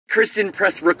Chris didn't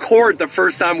press record the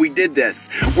first time we did this.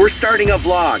 We're starting a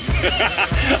vlog.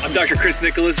 I'm Dr. Chris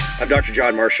Nicholas. I'm Dr.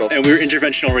 John Marshall. And we're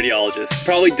interventional radiologists.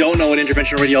 Probably don't know what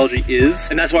interventional radiology is,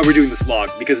 and that's why we're doing this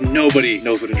vlog, because nobody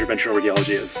knows what interventional radiology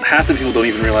is. Half the people don't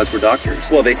even realize we're doctors.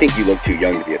 Well, they think you look too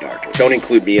young to be a doctor. Don't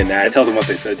include me in that. I tell them what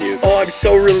they said to you. Oh, I'm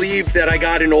so relieved that I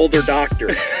got an older doctor.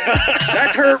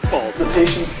 That's hurtful. The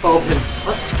patients called him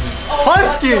Husky.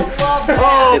 Husky!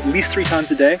 Oh. At least 3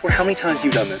 times a day? Or how many times have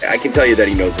you done this? I can tell you that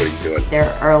he knows what he's doing. There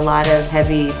are a lot of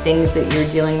heavy things that you're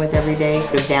dealing with every day.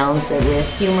 To balance it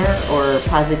with humor or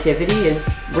positivity is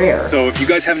rare. So if you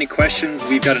guys have any questions,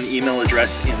 we've got an email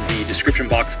address in the description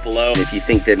box below. If you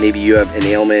think that maybe you have an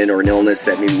ailment or an illness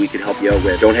that maybe we could help you out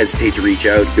with, don't hesitate to reach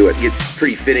out, do it. It's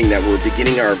pretty fitting that we're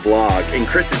beginning our vlog in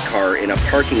Chris's car in a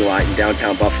parking lot in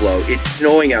downtown Buffalo. It's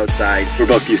snowing outside. We're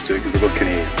both used to it because we're both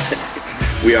Canadian.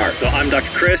 We are. So I'm Dr.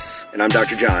 Chris. And I'm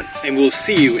Dr. John. And we'll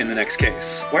see you in the next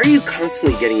case. Why are you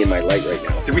constantly getting in my light right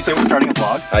now? Did we say we're starting a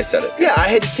vlog? I said it. Yeah, I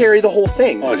had to carry the whole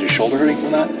thing. Oh, is your shoulder hurting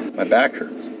from that? My back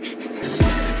hurts.